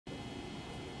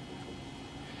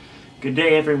Good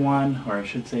day everyone, or I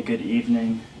should say good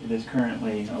evening. It is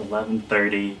currently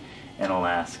 11:30 in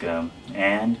Alaska,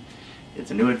 and it's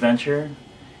a new adventure,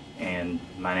 and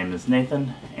my name is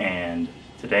Nathan, and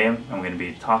today I'm going to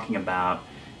be talking about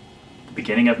the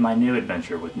beginning of my new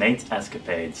adventure with Nate's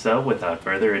Escapades. So without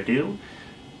further ado,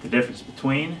 the difference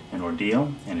between an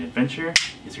ordeal and an adventure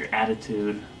is your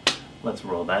attitude. Let's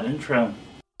roll that intro.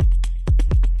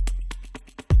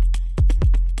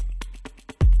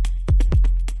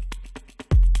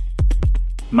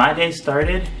 My day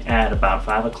started at about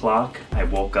 5 o'clock. I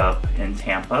woke up in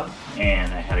Tampa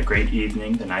and I had a great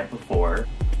evening the night before.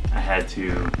 I had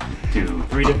to do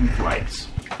 3 different flights.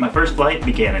 My first flight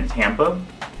began in Tampa.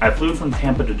 I flew from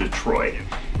Tampa to Detroit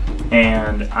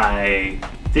and I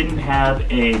didn't have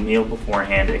a meal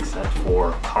beforehand except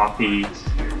for coffee,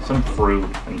 some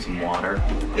fruit, and some water.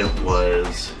 It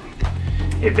was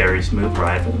a very smooth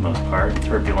ride for the most part.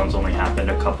 Turbulence only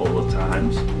happened a couple of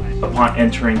times. Upon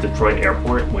entering Detroit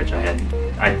Airport, which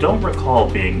I don't recall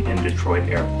being in Detroit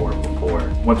Airport before.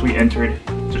 Once we entered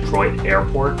Detroit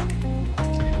Airport,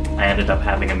 I ended up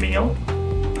having a meal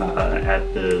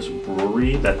at this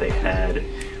brewery that they had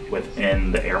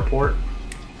within the airport.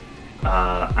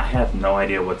 I have no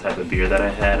idea what type of beer that I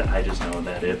had. I just know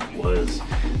that it was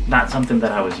not something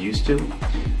that I was used to.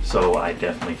 So I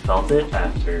definitely felt it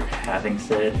after having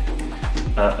said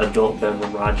adult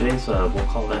beverage, so we'll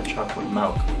call that chocolate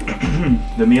milk.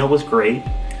 The meal was great.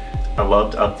 I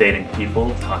loved updating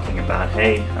people, talking about,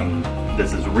 hey,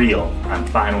 this is real. I'm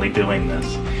finally doing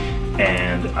this.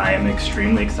 And I am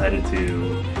extremely excited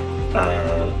to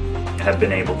have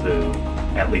been able to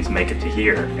at least make it to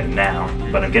here and now,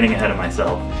 but I'm getting ahead of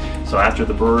myself. So after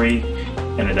the brewery,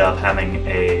 ended up having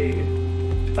a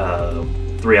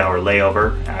 3-hour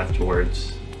layover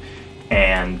afterwards,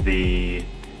 and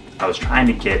I was trying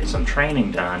to get some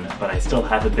training done, but I still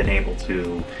haven't been able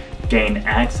to gain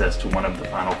access to one of the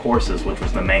final courses, which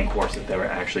was the main course that they were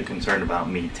actually concerned about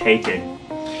me taking.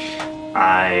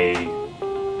 I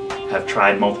have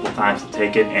tried multiple times to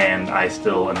take it, and I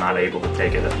still am not able to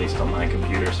take it, at least on my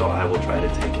computer, so I will try to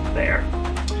take it there.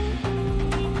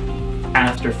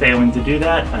 After failing to do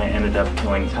that, I ended up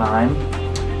killing time,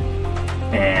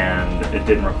 and it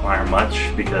didn't require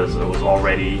much because it was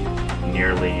already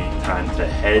nearly time to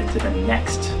head to the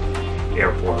next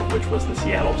airport, which was the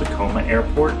Seattle-Tacoma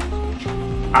airport.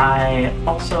 I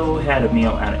also had a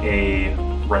meal at a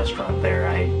restaurant there.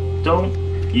 I don't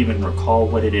even recall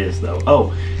what it is though.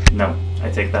 Oh, no, I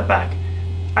take that back.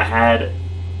 I had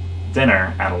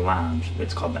dinner at a lounge.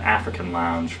 It's called the African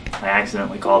Lounge. I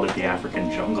accidentally called it the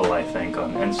African Jungle, I think,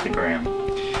 on Instagram.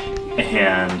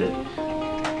 And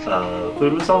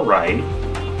food was alright.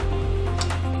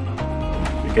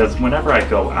 Because whenever I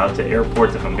go out to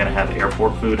airports, if I'm going to have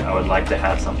airport food, I would like to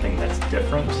have something that's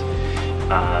different.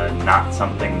 Not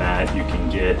something that you can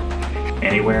get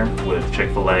anywhere with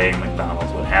Chick-fil-A,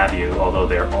 McDonald's, what have you, although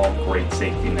they're all great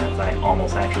safety nets. I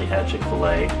almost actually had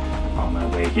Chick-fil-A on my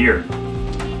way here.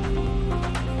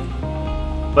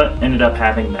 But ended up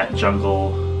having that Jungle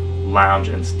Lounge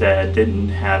instead. Didn't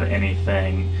have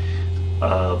anything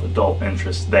of adult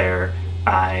interest there.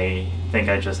 I think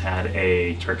I just had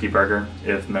a turkey burger,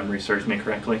 if memory serves me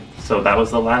correctly. So that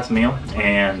was the last meal,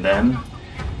 and then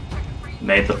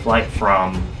made the flight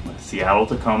from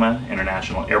Seattle-Tacoma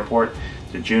International Airport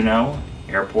to Juneau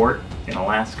Airport in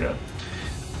Alaska.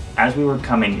 As we were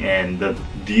coming in, the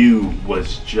view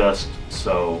was just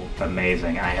so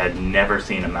amazing. I had never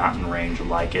seen a mountain range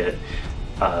like it.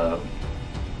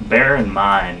 Bear in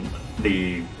mind,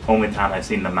 the only time I've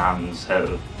seen the mountains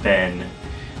have been,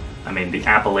 the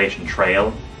Appalachian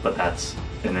Trail, but that's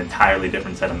an entirely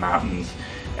different set of mountains.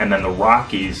 And then the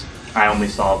Rockies, I only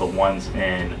saw the ones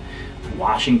in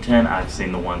Washington. I've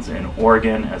seen the ones in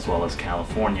Oregon as well as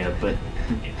California, but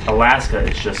Alaska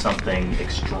is just something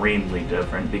extremely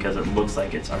different because it looks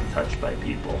like it's untouched by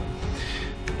people.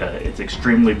 It's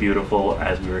extremely beautiful.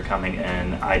 As we were coming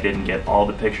in, I didn't get all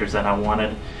the pictures that I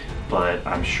wanted, but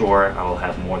I'm sure I will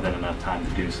have more than enough time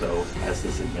to do so as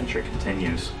this adventure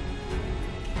continues.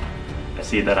 I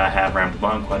see that I have rambled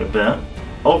on quite a bit.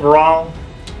 Overall,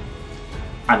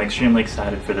 I'm extremely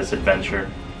excited for this adventure.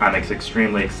 I'm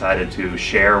extremely excited to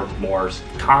share more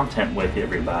content with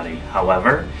everybody.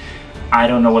 However, I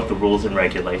don't know what the rules and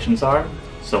regulations are.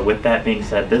 So with that being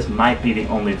said, this might be the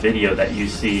only video that you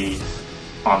see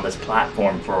on this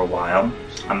platform for a while.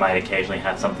 I might occasionally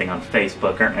have something on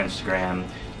Facebook or Instagram.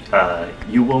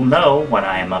 You will know what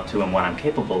I am up to and what I'm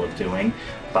capable of doing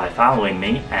by following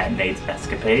me at Nate's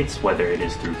Escapades, whether it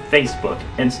is through Facebook,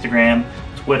 Instagram,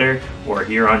 Twitter, or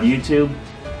here on YouTube.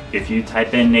 If you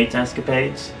type in Nate's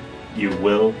Escapades, you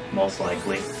will most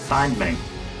likely find me.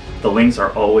 The links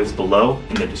are always below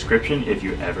in the description if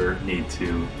you ever need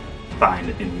to find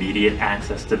immediate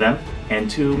access to them. And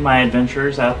to my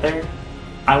adventurers out there,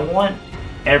 I want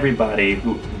everybody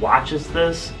who watches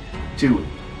this to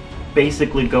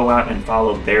basically go out and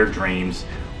follow their dreams,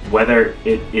 whether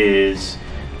it is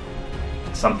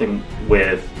something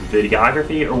with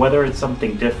videography or whether it's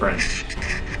something different.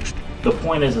 The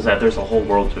point is that there's a whole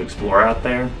world to explore out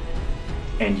there,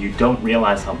 and you don't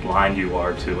realize how blind you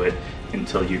are to it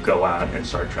until you go out and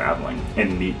start traveling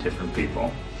and meet different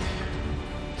people.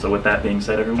 So with that being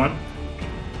said, everyone,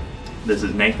 this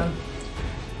is Nathan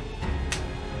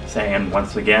saying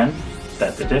once again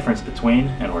that the difference between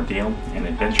an ordeal and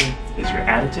adventure is your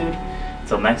attitude.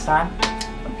 Until next time,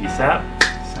 peace out,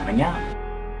 signing out.